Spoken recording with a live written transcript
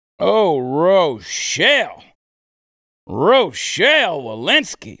Oh, Rochelle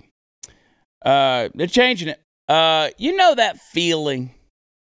Walensky. They're changing it. You know that feeling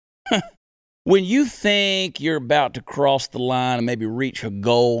when you think you're about to cross the line and maybe reach a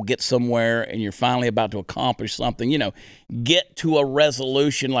goal, get somewhere, and you're finally about to accomplish something, get to a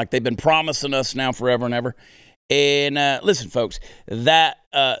resolution like they've been promising us now forever and ever. And listen, folks, that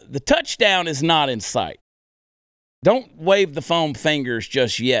the touchdown is not in sight. Don't wave the foam fingers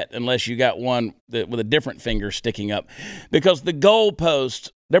just yet unless you got one with a different finger sticking up, because the goalposts,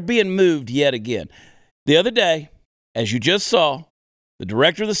 they're being moved yet again. The other day, as you just saw, the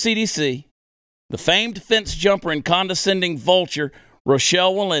director of the CDC, the famed fence jumper and condescending vulture,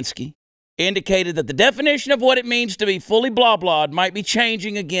 Rochelle Walensky, indicated that the definition of what it means to be fully blah-blahed might be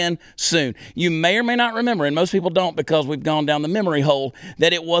changing again soon. You may or may not remember, and most people don't because we've gone down the memory hole,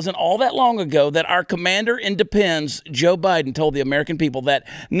 that it wasn't all that long ago that our commander-in-depends, Joe Biden, told the American people that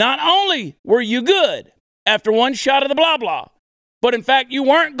not only were you good after one shot of the blah-blah, but in fact you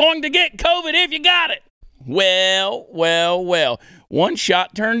weren't going to get COVID if you got it. Well. One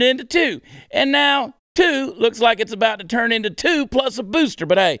shot turned into two, and now two looks like it's about to turn into 2 plus a booster.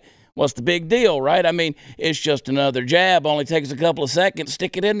 But hey, what's the big deal, right? I mean, it's just another jab. Only takes a couple of seconds.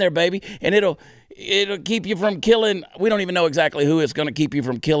 Stick it in there, baby, and it'll keep you from killing. We don't even know exactly who it's going to keep you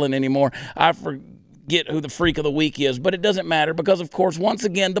from killing anymore. I forget who the freak of the week is, but it doesn't matter because, of course, once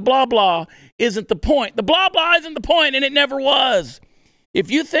again, the blah-blah isn't the point. The blah-blah isn't the point, and it never was.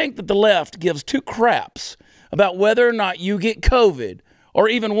 If you think that the left gives 2 craps about whether or not you get COVID, or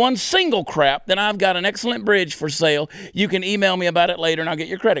even one single crap, then I've got an excellent bridge for sale. You can email me about it later, and I'll get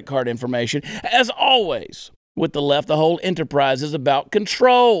your credit card information. As always, with the left, the whole enterprise is about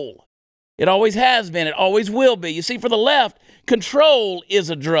control. It always has been. It always will be. You see, for the left, control is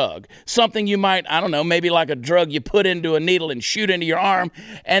a drug. Something you might, I don't know, maybe like a drug you put into a needle and shoot into your arm,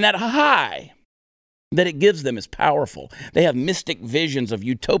 and that high that it gives them is powerful. They have mystic visions of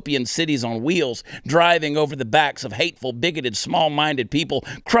utopian cities on wheels, driving over the backs of hateful, bigoted, small-minded people,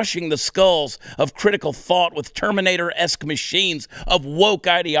 crushing the skulls of critical thought with Terminator-esque machines of woke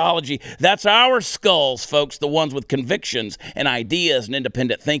ideology. That's our skulls, folks, the ones with convictions and ideas and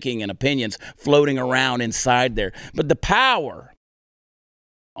independent thinking and opinions floating around inside there. But the power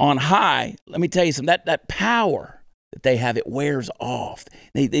on high, let me tell you something, that power that they have, it wears off.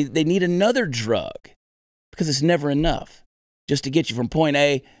 They need another drug, because it's never enough just to get you from point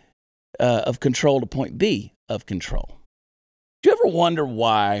A of control to point B of control. Do you ever wonder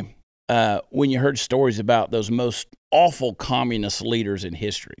why, when you heard stories about those most awful communist leaders in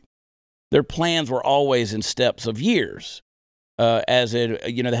history, their plans were always in steps of years? They had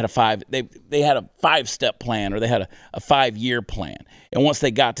a 5-step plan, or they had a 5-year plan. And once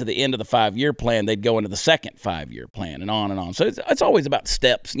they got to the end of the 5-year plan, they'd go into the second 5-year plan, and on and on. So it's always about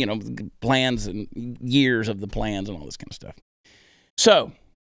steps, plans and years of the plans and all this kind of stuff. So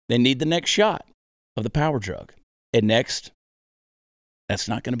they need the next shot of the power drug. And next, that's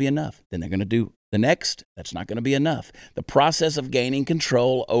not going to be enough. Then they're going to do the next. That's not going to be enough. The process of gaining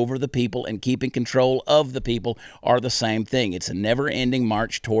control over the people and keeping control of the people are the same thing. It's a never-ending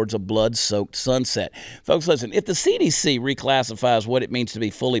march towards a blood-soaked sunset. Folks, listen, if the CDC reclassifies what it means to be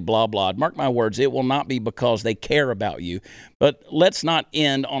fully blah-blahed, mark my words, it will not be because they care about you. But let's not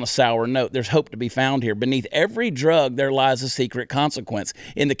end on a sour note. There's hope to be found here. Beneath every drug, there lies a secret consequence.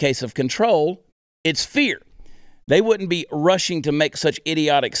 In the case of control, it's fear. They wouldn't be rushing to make such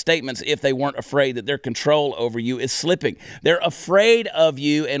idiotic statements if they weren't afraid that their control over you is slipping. They're afraid of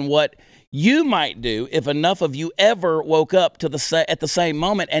you and what you might do if enough of you ever woke up at the same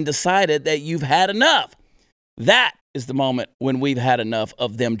moment and decided that you've had enough. That is the moment when we've had enough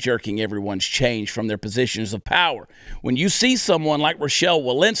of them jerking everyone's change from their positions of power. When you see someone like Rochelle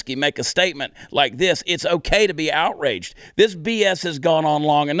Walensky make a statement like this, it's okay to be outraged. This BS has gone on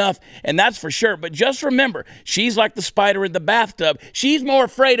long enough, and that's for sure. But just remember, she's like the spider in the bathtub. She's more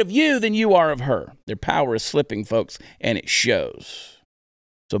afraid of you than you are of her. Their power is slipping, folks, and it shows.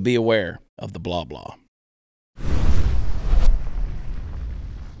 So be aware of the blah blah.